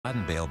Not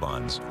in bail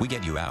bonds. We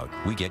get you out.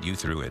 We get you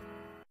through it.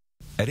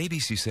 At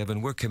ABC7,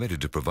 we're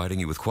committed to providing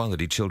you with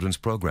quality children's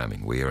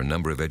programming. We air a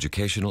number of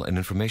educational and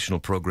informational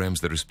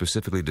programs that are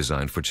specifically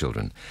designed for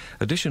children.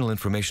 Additional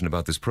information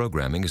about this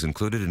programming is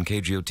included in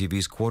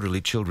KGO-TV's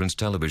quarterly children's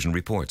television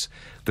reports.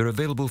 They're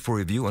available for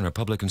review on our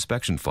public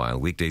inspection file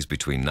weekdays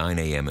between 9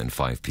 a.m. and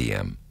 5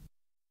 p.m.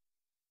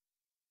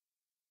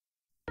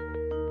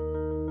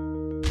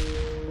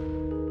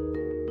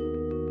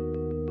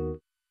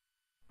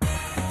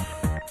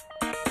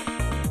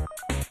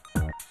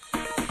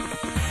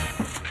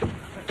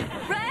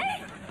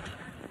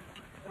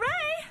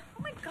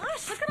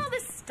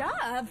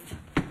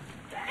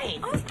 Dang.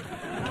 Oh.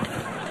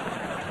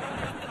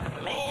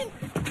 Man,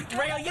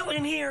 Ray, are you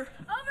in here?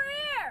 Over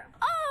here.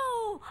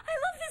 Oh, I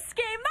love this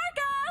game.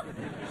 Marco!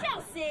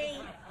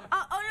 Chelsea.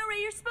 Oh, no,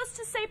 Ray, you're supposed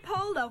to say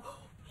polo.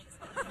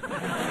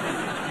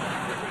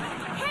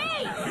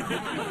 Hey!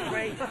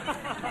 Ray,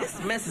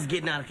 this mess is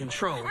getting out of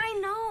control. I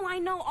know.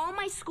 All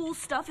my school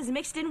stuff is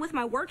mixed in with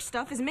my work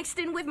stuff, is mixed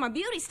in with my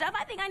beauty stuff.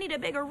 I think I need a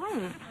bigger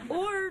room.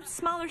 Or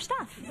smaller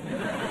stuff.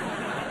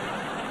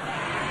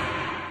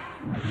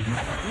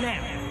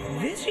 Now,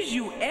 this is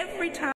you every time.